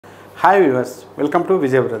Hi viewers, welcome to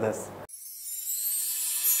Vijay Brothers.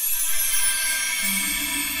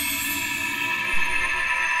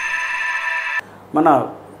 మన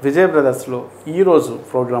విజయ్ బ్రదర్స్లో ఈరోజు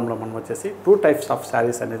ప్రోగ్రాంలో మనం వచ్చేసి 2 టైప్స్ ఆఫ్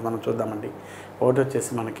శారీస్ అనేది మనం చూద్దామండి. ఒకటి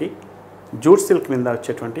వచ్చేసి మనకి జూట్ సిల్క్ మీద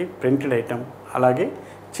వచ్చేటువంటి ప్రింటెడ్ ఐటమ్, అలాగే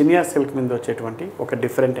చినియా సిల్క్ మీద వచ్చేటువంటి ఒక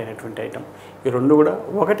డిఫరెంట్ అయినటువంటి ఐటమ్. ఈ రెండు కూడా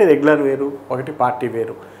ఒకటి రెగ్యులర్ వేరు, ఒకటి పార్టీ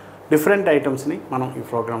వేరు, డిఫరెంట్ ఐటమ్స్ని మనం ఈ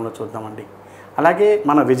ప్రోగ్రాంలో చూద్దామండి. అలాగే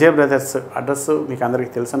మన విజయ్ బ్రదర్స్ అడ్రస్ మీకు అందరికీ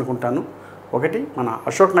తెలుసు అనుకుంటాను. ఒకటి మన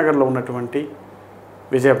అశోక్ నగర్లో ఉన్నటువంటి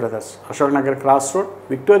Vijay brothers, Ashok Nagar cross road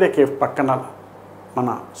Victoria cafe పక్కన మన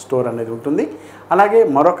స్టోర్ అనేది ఉంటుంది. అలాగే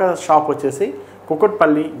మరొక షాప్ వచ్చేసి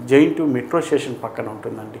కుకట్పల్లి JNTU మెట్రో స్టేషన్ పక్కన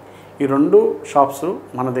ఉంటుందండి. ఈ రెండు షాప్స్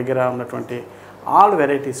మన దగ్గర ఉన్నటువంటి ఆల్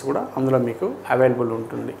వెరైటీస్ కూడా అందులో మీకు అవైలబుల్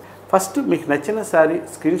ఉంటుంది. ఫస్ట్ మీకు నచ్చిన శారీ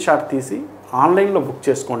స్క్రీన్ షాట్ తీసి ఆన్లైన్లో బుక్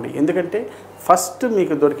చేసుకోండి. ఎందుకంటే ఫస్ట్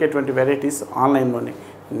మీకు దొరికేటువంటి వెరైటీస్ ఆన్లైన్లోనే,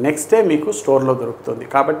 నెక్స్ట్ డే మీకు స్టోర్లో దొరుకుతుంది.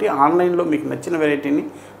 కాబట్టి ఆన్లైన్లో మీకు నచ్చిన వెరైటీని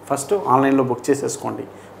ఫస్ట్ ఆన్లైన్లో బుక్ చేసేసుకోండి.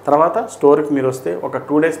 తర్వాత స్టోర్కి మీరు వస్తే ఒక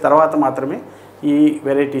 2 డేస్ తర్వాత మాత్రమే ఈ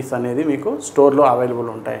వెరైటీస్ అనేది మీకు స్టోర్లో అవైలబుల్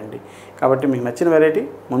ఉంటాయండి. కాబట్టి మీకు నచ్చిన వెరైటీ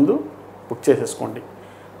ముందు బుక్ చేసేసుకోండి.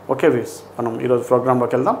 ఓకే వ్యూస్, మనం ఈరోజు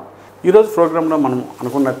ప్రోగ్రాంలోకి వెళ్దాం. ఈరోజు ప్రోగ్రాంలో మనం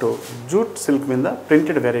అనుకున్నట్టు జూట్ సిల్క్ మీద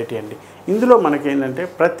ప్రింటెడ్ వెరైటీ అండి. ఇందులో మనకి ఏంటంటే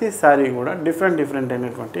ప్రతి శారీ కూడా డిఫరెంట్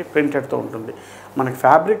అయినటువంటి ప్రింటెడ్తో ఉంటుంది. మనకి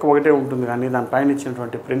ఫ్యాబ్రిక్ ఒకటే ఉంటుంది, కానీ దానిపైన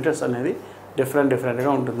ఇచ్చినటువంటి ప్రింటెడ్స్ అనేది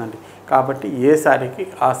డిఫరెంట్గా ఉంటుందండి. కాబట్టి ఏ శారీకి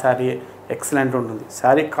ఆ శారీ ఎక్సలెంట్ ఉంటుంది.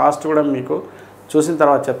 శారీ కాస్ట్ కూడా మీకు చూసిన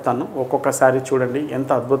తర్వాత చెప్తాను. ఒక్కొక్క శారీ చూడండి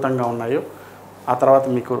ఎంత అద్భుతంగా ఉన్నాయో, ఆ తర్వాత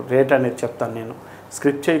మీకు రేట్ అనేది చెప్తాను. నేను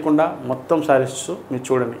స్క్రిప్ట్ చేయకుండా మొత్తం శారీస్ మీరు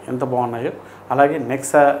చూడండి ఎంత బాగున్నాయో. అలాగే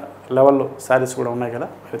నెక్స్ట్ లెవెల్లో శారీస్ కూడా ఉన్నాయి కదా,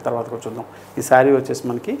 అది తర్వాత కూడా చూద్దాం. ఈ శారీ వచ్చేసి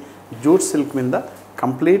మనకి జూట్ సిల్క్ మీద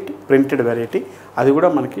కంప్లీట్ ప్రింటెడ్ వెరైటీ, అది కూడా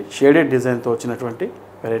మనకి షేడెడ్ డిజైన్తో వచ్చినటువంటి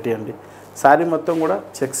వెరైటీ అండి. శారీ మొత్తం కూడా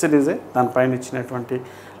చెక్స్ డిజైన్, దానిపైన ఇచ్చినటువంటి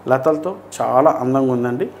లతలతో చాలా అందంగా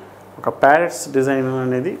ఉందండి. ఒక ప్యారెట్స్ డిజైన్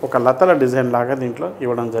అనేది ఒక లతల డిజైన్ లాగా దీంట్లో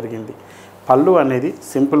ఇవ్వడం జరిగింది. పళ్ళు అనేది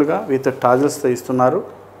సింపుల్గా విత్ టాజిల్స్తో ఇస్తున్నారు.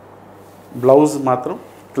 బ్లౌజ్ మాత్రం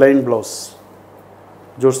ప్లెయిన్ బ్లౌజ్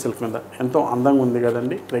జూట్ సిల్క్ మీద ఎంతో అందంగా ఉంది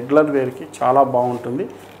కదండి. రెగ్యులర్ వేర్కి చాలా బాగుంటుంది,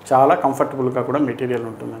 చాలా కంఫర్టబుల్గా కూడా మెటీరియల్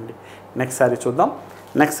ఉంటుందండి. నెక్స్ట్ శారీ చూద్దాం.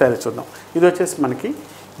 ఇది వచ్చేసి మనకి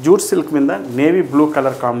జూట్ సిల్క్ మీద నేవీ బ్లూ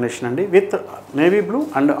కలర్ కాంబినేషన్ అండి, with navy blue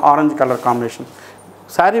and orange colour combination.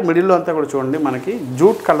 Sari మిడిల్లో అంతా కూడా చూడండి మనకి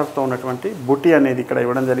జూట్ కలర్తో ఉన్నటువంటి బుటీ అనేది ఇక్కడ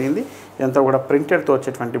ఇవ్వడం జరిగింది. ఎంతో కూడా ప్రింటెడ్తో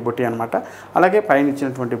వచ్చేటువంటి బుటీ అనమాట. అలాగే పైన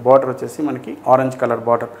ఇచ్చినటువంటి బార్డర్ వచ్చేసి మనకి ఆరెంజ్ కలర్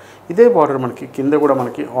బార్డర్. ఇదే బార్డర్ మనకి కింద కూడా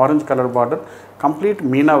మనకి orange colour border complete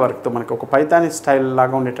Meena వర్క్తో మనకి ఒక పైతాని స్టైల్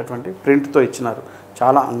లాగా ఉండేటటువంటి ప్రింట్తో ఇచ్చినారు.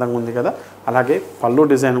 చాలా అందంగా ఉంది కదా. అలాగే పళ్ళు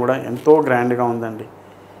డిజైన్ కూడా ఎంతో గ్రాండ్గా ఉందండి.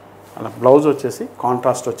 అలా బ్లౌజ్ వచ్చేసి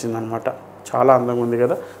కాంట్రాస్ట్ వచ్చిందనమాట. చాలా అందంగా ఉంది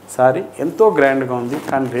కదా. శారీ ఎంతో గ్రాండ్గా ఉంది,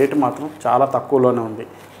 కానీ రేటు మాత్రం చాలా తక్కువలోనే ఉంది.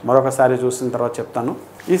 మరొక శారీ చూసిన తర్వాత చెప్తాను.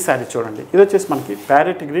 ఈ శారీ చూడండి, ఇది వచ్చేసి మనకి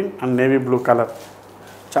parrot green and navy blue colour,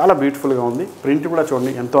 చాలా బ్యూటిఫుల్గా ఉంది. ప్రింట్ కూడా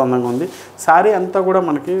చూడండి ఎంతో అందంగా ఉంది. శారీ అంతా కూడా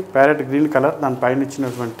మనకి ప్యారెట్ గ్రీన్ కలర్, దానిపైన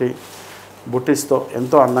ఇచ్చినటువంటి బుట్టీస్తో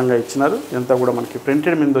ఎంతో అందంగా ఇచ్చినారు. ఎంతో కూడా మనకి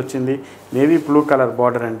ప్రింటెడ్ మీద వచ్చింది. నేవీ బ్లూ కలర్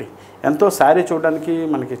బార్డర్ అండి. ఎంతో శారీ చూడడానికి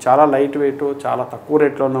మనకి చాలా లైట్ వెయిట్, చాలా తక్కువ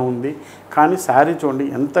రేట్లోనే ఉంది. కానీ శారీ చూడండి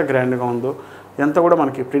ఎంత గ్రాండ్గా ఉందో. ఎంత కూడా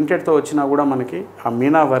మనకి ప్రింటెడ్తో వచ్చినా కూడా మనకి ఆ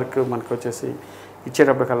మీనా వర్క్ మనకి వచ్చేసి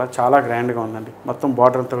ఇచ్చేటప్పటికల్లా చాలా గ్రాండ్గా ఉందండి. మొత్తం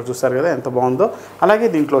బార్డర్ అంతా చూస్తారు కదా ఎంత బాగుందో. అలాగే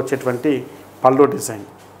దీంట్లో వచ్చేటువంటి పళ్ళు డిజైన్,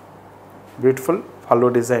 బ్యూటిఫుల్ పళ్ళు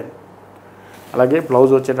డిజైన్. అలాగే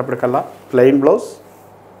బ్లౌజ్ వచ్చేటప్పటికల్లా ప్లెయిన్ బ్లౌజ్,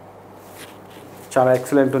 చాలా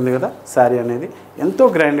ఎక్సలెంట్ ఉంది కదా. శారీ అనేది ఎంతో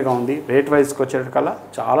గ్రాండ్గా ఉంది. రేట్ వైజ్కి వచ్చేటకల్లా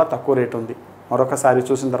చాలా తక్కువ రేట్ ఉంది. మరొక శారీ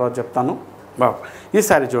చూసిన తర్వాత చెప్తాను. బాబు ఈ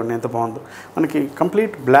శారీ చూడండి ఎంత బాగుందో. మనకి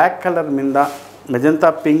కంప్లీట్ బ్లాక్ కలర్ మీద మెజంతా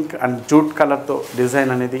పింక్ అండ్ జూట్ కలర్తో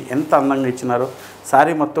డిజైన్ అనేది ఎంత అందంగా ఇచ్చినారో.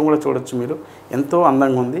 శారీ మొత్తం కూడా చూడొచ్చు మీరు, ఎంతో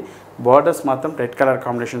అందంగా ఉంది. బార్డర్స్ మాత్రం రెడ్ కలర్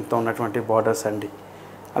కాంబినేషన్తో ఉన్నటువంటి బార్డర్స్ అండి.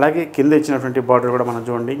 అలాగే కింద ఇచ్చినటువంటి బార్డర్ కూడా మనం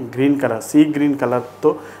చూడండి గ్రీన్ కలర్, సీ గ్రీన్ కలర్తో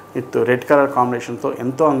విత్ రెడ్ కలర్ కాంబినేషన్తో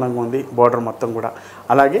ఎంతో అందంగా ఉంది బార్డర్ మొత్తం కూడా.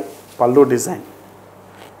 అలాగే పళ్ళు డిజైన్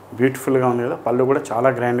బ్యూటిఫుల్గా ఉంది కదా. పళ్ళు కూడా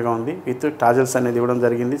చాలా గ్రాండ్గా ఉంది, విత్ టాజల్స్ అనేది ఇవ్వడం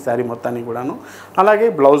జరిగింది శారీ మొత్తానికి కూడాను. అలాగే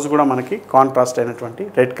బ్లౌజ్ కూడా మనకి కాంట్రాస్ట్ అయినటువంటి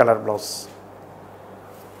red colour blouse.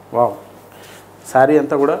 Wow, sari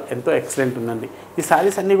అంతా కూడా ఎంతో ఎక్సలెంట్ ఉందండి. ఈ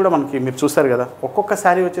శారీస్ అన్నీ కూడా మనకి మీరు చూస్తారు కదా, ఒక్కొక్క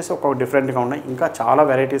శారీ వచ్చేసి ఒక్కొక్క డిఫరెంట్గా ఉన్నాయి. ఇంకా చాలా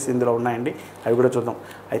వెరైటీస్ ఇందులో ఉన్నాయండి, అవి కూడా చూద్దాం.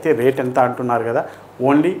 అయితే రేట్ ఎంత అంటున్నారు కదా,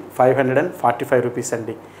 ఓన్లీ 545 రూపీస్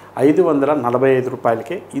అండి. 545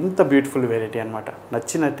 రూపాయలకే ఇంత బ్యూటిఫుల్ వెరైటీ అనమాట.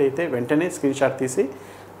 నచ్చినట్టయితే వెంటనే స్క్రీన్ షాట్ తీసి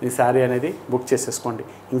ఈ శారీ అనేది బుక్ చేసేసుకోండి.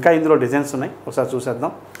 ఇంకా ఇందులో డిజైన్స్ ఉన్నాయి, ఒకసారి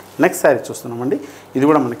చూసేద్దాం. నెక్స్ట్ శారీ చూస్తున్నామండి. ఇది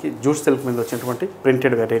కూడా మనకి జూట్ సిల్క్ మీద వచ్చినటువంటి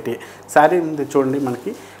ప్రింటెడ్ వెరైటీ శారీ ఉంది. చూడండి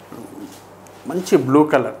మనకి మంచి blue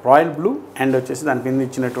colour, royal blue and వచ్చేసి దాని కింద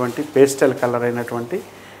ఇచ్చినటువంటి పేస్టల్ కలర్ అయినటువంటి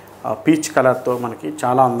పీచ్ కలర్తో మనకి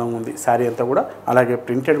చాలా అందంగా ఉంది శారీ అంతా కూడా. అలాగే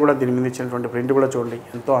ప్రింటెడ్ కూడా దీని మీద ఇచ్చినటువంటి ప్రింట్ కూడా చూడండి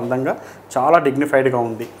ఎంతో అందంగా చాలా డిగ్నిఫైడ్గా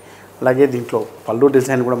ఉంది. అలాగే దీంట్లో పళ్ళు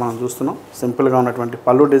డిజైన్ కూడా మనం చూస్తున్నాం, సింపుల్గా ఉన్నటువంటి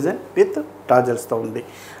పళ్ళు డిజైన్ విత్ టాజల్స్తో ఉంది.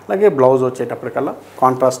 అలాగే బ్లౌజ్ వచ్చేటప్పటికల్లా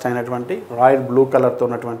కాంట్రాస్ట్ అయినటువంటి రాయల్ బ్లూ కలర్తో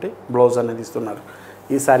ఉన్నటువంటి బ్లౌజ్ అనేది ఇస్తున్నారు.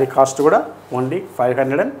 ఈ శారీ కాస్ట్ కూడా ఓన్లీ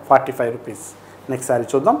 545 రూపీస్. నెక్స్ట్ శారీ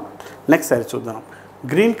చూద్దాం.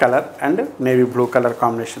 Green colour and navy blue colour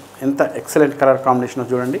combination, ఎంత ఎక్సలెంట్ కలర్ కాంబినేషన్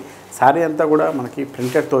చూడండి. శారీ అంతా కూడా మనకి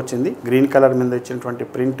ప్రింటెడ్తో వచ్చింది. గ్రీన్ కలర్ మీద ఇచ్చినటువంటి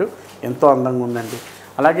ప్రింట్ ఎంతో అందంగా ఉందండి.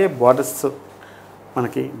 అలాగే బార్డర్స్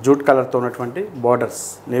మనకి జూట్ కలర్తో ఉన్నటువంటి బార్డర్స్,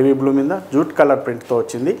 నేవీ బ్లూ మీద జూట్ కలర్ ప్రింట్తో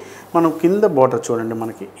వచ్చింది. మనం కింద బార్డర్ చూడండి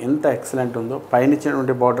మనకి ఎంత ఎక్సలెంట్ ఉందో. పైన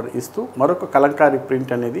ఇచ్చినటువంటి బార్డర్ ఇస్తూ మరొక కలంకారీ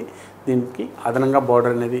ప్రింట్ అనేది దీనికి అదనంగా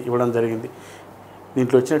బార్డర్ అనేది ఇవ్వడం జరిగింది.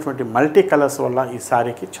 దీంట్లో వచ్చినటువంటి మల్టీ కలర్స్ వల్ల ఈ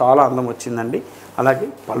శారీకి చాలా అందం వచ్చిందండి. అలాగే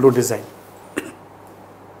పళ్ళు డిజైన్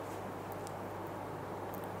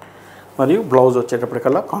మరియు బ్లౌజ్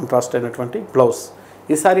వచ్చేటప్పటికల్లా కాంట్రాస్ట్ అయినటువంటి బ్లౌజ్.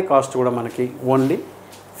 ఈ శారీ కాస్ట్ కూడా మనకి ఓన్లీ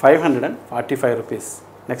 545 రూపీస్.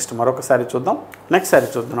 నెక్స్ట్ మరొక శారీ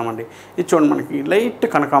చూద్దామండి. ఇది చూడండి మనకి లైట్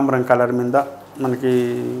కనకాంబరం కలర్ మీద మనకి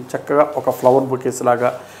చక్కగా ఒక ఫ్లవర్ బుకేస్ లాగా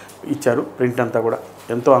ఇచ్చారు. ప్రింట్ అంతా కూడా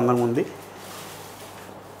ఎంతో అందంగా ఉంది.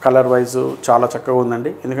 కలర్ వైజ్ చాలా చక్కగా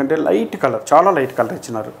ఉందండి, ఎందుకంటే లైట్ కలర్, చాలా లైట్ కలర్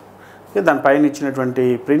ఇచ్చినారు. దానిపైన ఇచ్చినటువంటి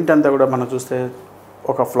ప్రింట్ అంతా కూడా మనం చూస్తే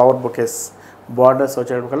ఒక flower bouquets, borders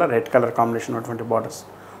వచ్చేటప్పటికల్లా red colour combination ఉన్నటువంటి బార్డర్స్.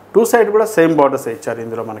 టూ సైడ్ కూడా సేమ్ బార్డర్స్ ఇచ్చారు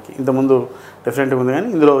ఇందులో మనకి. ఇంతకుముందు డిఫరెంట్గా ఉంది కానీ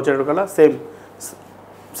ఇందులో వచ్చేటప్పటికల్లా సేమ్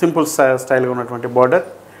సింపుల్ స్టైల్గా ఉన్నటువంటి బార్డర్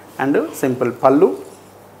అండ్ సింపుల్ పళ్ళు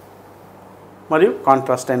మరియు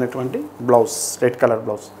కాంట్రాస్ట్ అయినటువంటి బ్లౌజ్, రెడ్ కలర్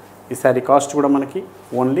బ్లౌజ్. ఈ శారీ కాస్ట్ కూడా మనకి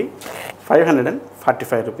ఓన్లీ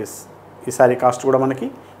 545 రూపీస్. ఈ శారీ కాస్ట్ కూడా మనకి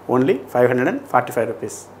ఓన్లీ 545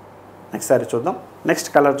 రూపీస్.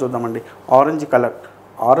 నెక్స్ట్ కలర్ చూద్దామండి.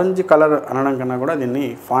 ఆరెంజ్ కలర్ అనడం కన్నా కూడా దీన్ని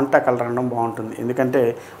ఫాంటా కలర్ అనడం బాగుంటుంది, ఎందుకంటే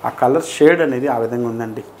ఆ కలర్ షేడ్ అనేది ఆ విధంగా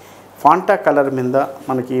ఉందండి. ఫాంటా కలర్ మీద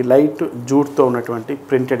మనకి లైట్ జూట్తో ఉన్నటువంటి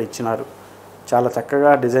ప్రింటెడ్ ఇచ్చినారు. చాలా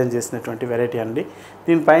చక్కగా డిజైన్ చేసినటువంటి వెరైటీ అండి.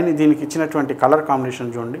 దీనిపైన దీనికి ఇచ్చినటువంటి కలర్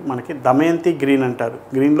కాంబినేషన్ చూడండి మనకి దమయంతి గ్రీన్ అంటారు.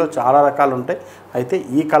 గ్రీన్లో చాలా రకాలు ఉంటాయి, అయితే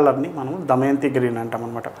ఈ కలర్ని మనం దమయంతి గ్రీన్ అంటాం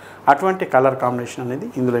అనమాట. అటువంటి కలర్ కాంబినేషన్ అనేది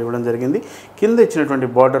ఇందులో ఇవ్వడం జరిగింది. కింద ఇచ్చినటువంటి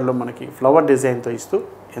బార్డర్లో మనకి ఫ్లవర్ డిజైన్తో ఇస్తూ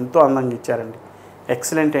ఎంతో అందంగా ఇచ్చారండి.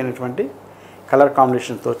 ఎక్సలెంట్ అయినటువంటి కలర్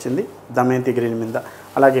కాంబినేషన్తో వచ్చింది దమయంతి గ్రీన్ మీద.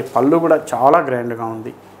 అలాగే పళ్ళు కూడా చాలా గ్రాండ్గా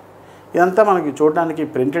ఉంది. ఇదంతా మనకి చూడడానికి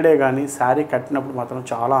ప్రింటెడే కానీ శారీ కట్టినప్పుడు మాత్రం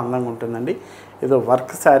చాలా అందంగా ఉంటుందండి. ఏదో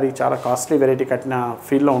వర్క్ శారీ, చాలా కాస్ట్లీ వెరైటీ కట్టిన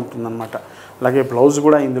ఫీల్లో ఉంటుందన్నమాట. అలాగే బ్లౌజ్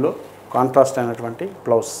కూడా ఇందులో కాంట్రాస్ట్ అయినటువంటి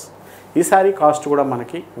బ్లౌజ్. ఈ శారీ కాస్ట్ కూడా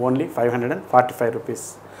మనకి ఓన్లీ 545 రూపీస్.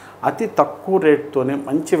 అతి తక్కువ రేట్తోనే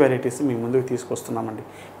మంచి వెరైటీస్ మీ ముందుకు తీసుకొస్తున్నామండి.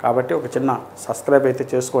 కాబట్టి ఒక చిన్న సబ్స్క్రైబ్ అయితే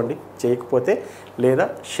చేసుకోండి, చేయకపోతే లేదా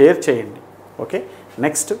షేర్ చేయండి. ఓకే,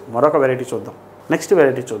 నెక్స్ట్ మరొక వెరైటీ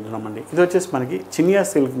చూద్దామండి. ఇది వచ్చేసి మనకి చినియా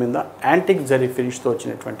సిల్క్ మీద యాంటిక్ జరీ ఫినిష్తో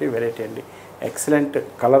వచ్చినటువంటి వెరైటీ అండి. ఎక్సలెంట్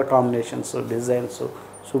కలర్ కాంబినేషన్స్, డిజైన్స్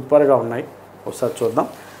సూపర్గా ఉన్నాయి. ఒకసారి చూద్దాం.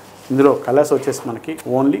 ఇందులో కలర్స్ వచ్చేసి మనకి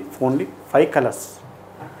ఓన్లీ 5 కలర్స్.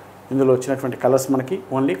 ఇందులో వచ్చినటువంటి కలర్స్ మనకి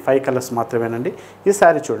ఓన్లీ 5 కలర్స్ మాత్రమేనండి. ఈ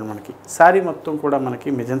శారీ చూడండి మనకి శారీ మొత్తం కూడా మనకి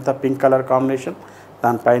మెజంతా పింక్ కలర్ కాంబినేషన్,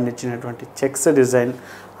 దానిపైన ఇచ్చినటువంటి చెక్స్ డిజైన్,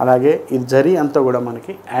 అలాగే ఈ జరీ అంతా కూడా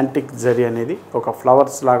మనకి యాంటిక్ జరీ అనేది ఒక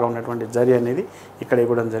ఫ్లవర్స్ లాగా ఉన్నటువంటి జరీ అనేది ఇక్కడ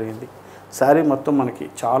ఇవ్వడం జరిగింది. శారీ మొత్తం మనకి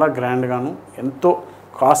చాలా గ్రాండ్గాను ఎంతో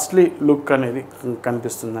కాస్ట్లీ లుక్ అనేది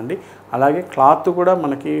కనిపిస్తుందండి. అలాగే క్లాత్ కూడా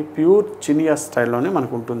మనకి ప్యూర్ చినియా స్టైల్లోనే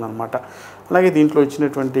మనకు ఉంటుందన్నమాట. అలాగే దీంట్లో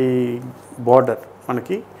ఇచ్చినటువంటి బార్డర్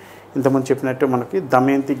మనకి ఇంతకుముందు చెప్పినట్టు మనకి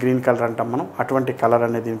దమయంతి గ్రీన్ కలర్ అంటాం మనం, అటువంటి కలర్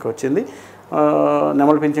అనేది దీనికి వచ్చింది.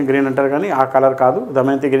 నెమలి పింఛం గ్రీన్ అంటారు కానీ ఆ కలర్ కాదు,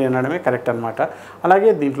 దమయంతి గ్రీన్ అనడమే కరెక్ట్ అనమాట. అలాగే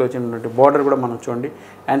దీంట్లో వచ్చినటువంటి బార్డర్ కూడా మనం చూడండి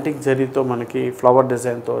యాంటిక్ జరీతో మనకి ఫ్లవర్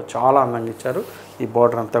డిజైన్తో చాలా అందంగా ఇచ్చారు. ఈ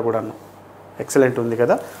బార్డర్ అంతా కూడాను ఎక్సలెంట్ ఉంది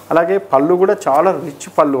కదా. అలాగే పళ్ళు కూడా చాలా రిచ్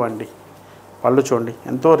పళ్ళు అండి. పళ్ళు చూడండి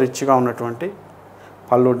ఎంతో రిచ్గా ఉన్నటువంటి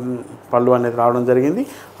పళ్ళు అనేది రావడం జరిగింది.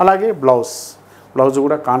 అలాగే బ్లౌజ్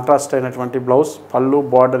కూడా కాంట్రాస్ట్ అయినటువంటి బ్లౌజ్, పళ్ళు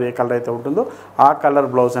బార్డర్ ఏ కలర్ అయితే ఉంటుందో ఆ కలర్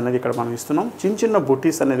బ్లౌజ్ అనేది ఇక్కడ మనం ఇస్తున్నాం. చిన్న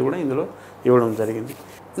బుటీస్ అనేది కూడా ఇందులో ఇవ్వడం జరిగింది.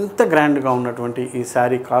 ఇంత గ్రాండ్గా ఉన్నటువంటి ఈ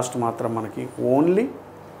శారీ కాస్ట్ మాత్రం మనకి ఓన్లీ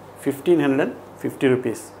 1550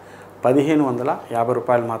 రూపీస్, 1550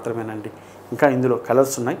 రూపాయలు మాత్రమేనండి. ఇంకా ఇందులో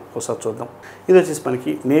కలర్స్ ఉన్నాయి, ఒకసారి చూద్దాం. ఇది వచ్చేసి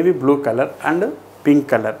మనకి navy blue colour and pink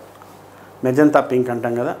colour, magenta pink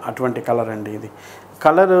అంటాం కదా అటువంటి కలర్ అండి. ఇది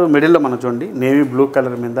కలర్ మిడిల్లో మనం చూడండి నేవీ బ్లూ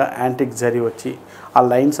కలర్ మీద యాంటిక్ జరీ వచ్చి ఆ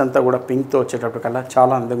లైన్స్ అంతా కూడా పింక్తో వచ్చేటప్పటికల్లా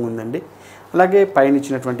చాలా అందంగా ఉందండి. అలాగే పైన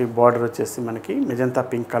ఇచ్చినటువంటి బార్డర్ వచ్చేసి మనకి మెజంతా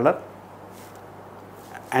పింక్ కలర్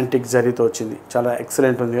యాంటిక్ జరీతో వచ్చింది. చాలా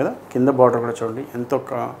ఎక్సలెంట్ ఉంది కదా. కింద బార్డర్ కూడా చూడండి ఎంతో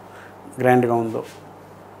గ్రాండ్గా ఉందో.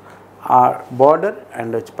 ఆ బార్డర్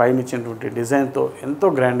అండ్ పైన ఇచ్చినటువంటి డిజైన్తో ఎంతో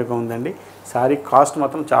గ్రాండ్గా ఉందండి. శారీ కాస్ట్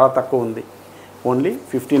మాత్రం చాలా తక్కువ ఉంది. ఓన్లీ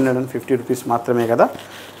 1550 రూపీస్ మాత్రమే కదా.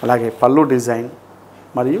 అలాగే పళ్ళు డిజైన్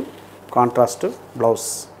మరియు కాంట్రాస్ట్ బ్లౌజ్.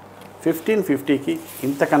 1550కి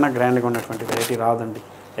ఇంతకన్నా గ్రాండ్గా ఉన్నటువంటి వెరైటీ రాదండి.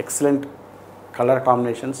 Excellent colour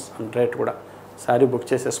combinations and rate కూడా. శారీ బుక్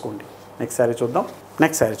చేసేసుకోండి. నెక్స్ట్ శారీ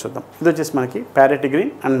చూద్దాం. ఇది వచ్చేసి మనకి parrot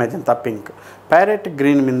green and magenta pink. Parrot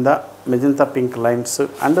green మీద మెజంతా పింక్ లైన్స్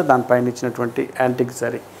అండ్ దానిపైన ఇచ్చినటువంటి యాంటిక్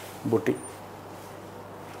శారీ బుట్టి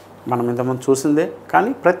మనం ఇంతకుముందు చూసిందే,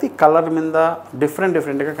 కానీ ప్రతి కలర్ మీద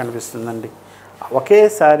డిఫరెంట్గా కనిపిస్తుందండి. ఒకే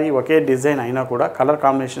శారీ ఒకే డిజైన్ అయినా కూడా కలర్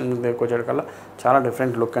కాంబినేషన్ వచ్చే కల్లా చాలా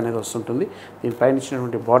డిఫరెంట్ లుక్ అనేది వస్తుంటుంది. దీనిపైన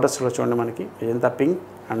ఇచ్చినటువంటి బార్డర్స్ కూడా చూడండి మనకి మెజంతా పింక్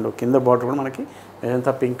అండ్ కింద బార్డర్ కూడా మనకి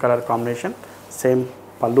magenta pink colour combination. Same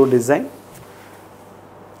పళ్ళు డిజైన్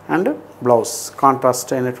అండ్ బ్లౌజ్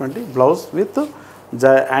కాంట్రాస్ట్ అయినటువంటి బ్లౌజ్ విత్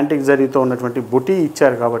యాంటిక్ జరీతో ఉన్నటువంటి బుటీ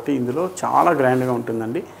ఇచ్చారు కాబట్టి ఇందులో చాలా గ్రాండ్గా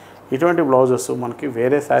ఉంటుందండి. ఇటువంటి బ్లౌజెస్ మనకి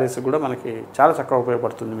వేరే శారీస్ కూడా మనకి చాలా చక్కగా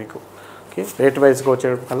ఉపయోగపడుతుంది మీకు. ఓకే, రేట్ వైజ్గా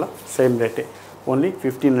వచ్చేటప్పటికల్లా సేమ్ రేటే, ఓన్లీ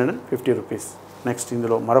 1550 రూపీస్. నెక్స్ట్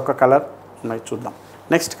ఇందులో మరొక కలర్ ఉన్నాయి చూద్దాం.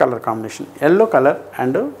 Next colour combination yellow colour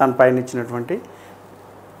and దానిపైన ఇచ్చినటువంటి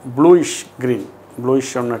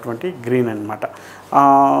బ్లూయిష్ ఉన్నటువంటి గ్రీన్ అనమాట.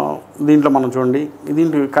 దీంట్లో మనం చూడండి,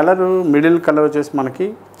 దీంట్లో కలర్ మిడిల్ కలర్ వచ్చేసి మనకి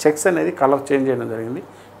చెక్స్ అనేది కలర్ చేంజ్ చేయడం జరిగింది.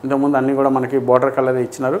 ఇంతకుముందు అన్నీ కూడా మనకి బార్డర్ కలర్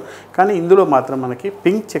ఇచ్చినారు, కానీ ఇందులో మాత్రం మనకి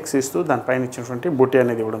పింక్ చెక్స్ ఇస్తూ దానిపైన ఇచ్చినటువంటి బుట్టి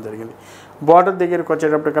అనేది ఇవ్వడం జరిగింది. బార్డర్ దగ్గరికి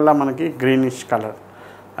వచ్చేటప్పటికల్లా మనకి గ్రీనిష్ కలర్,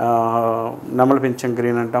 నెమల పింఛం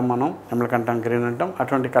గ్రీన్ అంటాం మనం, నెమలకంఠం గ్రీన్ అంటాం,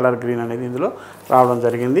 అటువంటి కలర్ గ్రీన్ అనేది ఇందులో రావడం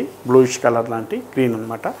జరిగింది. బ్లూయిష్ కలర్ లాంటి గ్రీన్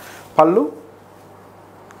అనమాట. పళ్ళు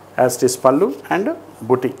యాజ్ ఇట్ ఈస్ పళ్ళు అండ్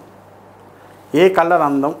బుటీ. ఏ కలర్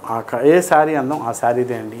అందం ఏ శారీ అందం ఆ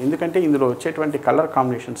శారీదే అండి. ఎందుకంటే ఇందులో వచ్చేటువంటి కలర్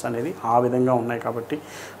కాంబినేషన్స్ అనేది ఆ విధంగా ఉన్నాయి కాబట్టి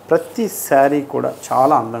ప్రతి శారీ కూడా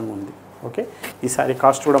చాలా అందంగా ఉంది. ఓకే, ఈ శారీ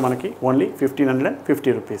కాస్ట్ కూడా మనకి ఓన్లీ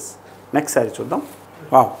 1550 రూపీస్. నెక్స్ట్ శారీ చూద్దాం.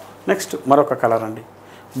 నెక్స్ట్ మరొక కలర్ అండి,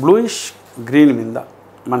 బ్లూయిష్ గ్రీన్ మీద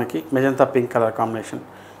మనకి మెజంతా పింక్ కలర్ కాంబినేషన్.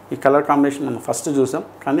 ఈ కలర్ కాంబినేషన్ మనం ఫస్ట్ చూసాం,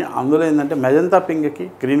 కానీ అందులో ఏంటంటే మెజంతా పింక్కి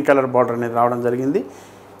గ్రీన్ కలర్ బార్డర్ అనేది రావడం జరిగింది.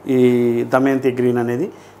 ఈ దమయంతి గ్రీన్ అనేది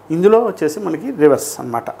ఇందులో వచ్చేసి మనకి రివర్స్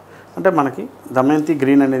అన్నమాట. అంటే మనకి దమయంతి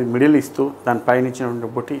గ్రీన్ అనేది మిడిల్ ఇస్తూ దానిపైన ఇచ్చినటువంటి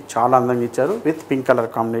బుట్టి చాలా అందంగా ఇచ్చారు విత్ పింక్ కలర్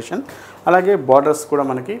కాంబినేషన్. అలాగే బార్డర్స్ కూడా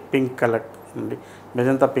మనకి పింక్ కలర్ అండి,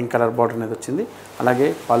 మెజంతా పింక్ కలర్ బార్డర్ అనేది వచ్చింది. అలాగే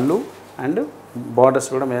పళ్ళు అండ్ బార్డర్స్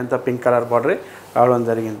కూడా మెజంతా పింక్ కలర్ బార్డరే రావడం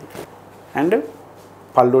జరిగింది. అండ్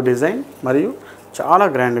పళ్ళు డిజైన్ మరియు చాలా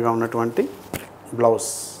గ్రాండ్గా ఉన్నటువంటి బ్లౌజ్.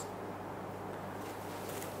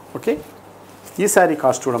 ఓకే, ఈ శారీ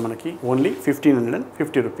కాస్ట్ కూడా మనకి ఓన్లీ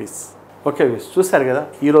 1550 రూపీస్. ఓకే, చూశారు కదా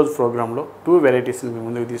ఈరోజు ప్రోగ్రాంలో 2 వెరైటీస్ని మేము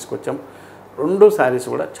ముందుకు తీసుకొచ్చాం. 2 శారీస్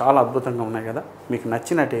కూడా చాలా అద్భుతంగా ఉన్నాయి కదా. మీకు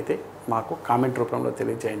నచ్చినట్టయితే మాకు కామెంట్ రూపంలో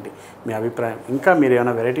తెలియజేయండి మీ అభిప్రాయం. ఇంకా మీరు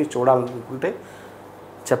ఏమైనా వెరైటీస్ చూడాలనుకుంటే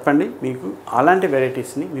చెప్పండి, మీకు అలాంటి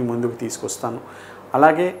వెరైటీస్ని మీ ముందుకు తీసుకొస్తాను.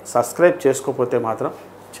 అలాగే సబ్స్క్రైబ్ చేసుకోకపోతే మాత్రం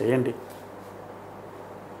చేయండి,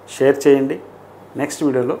 షేర్ చేయండి. నెక్స్ట్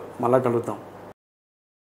వీడియోలో మళ్ళీ కలుద్దాం.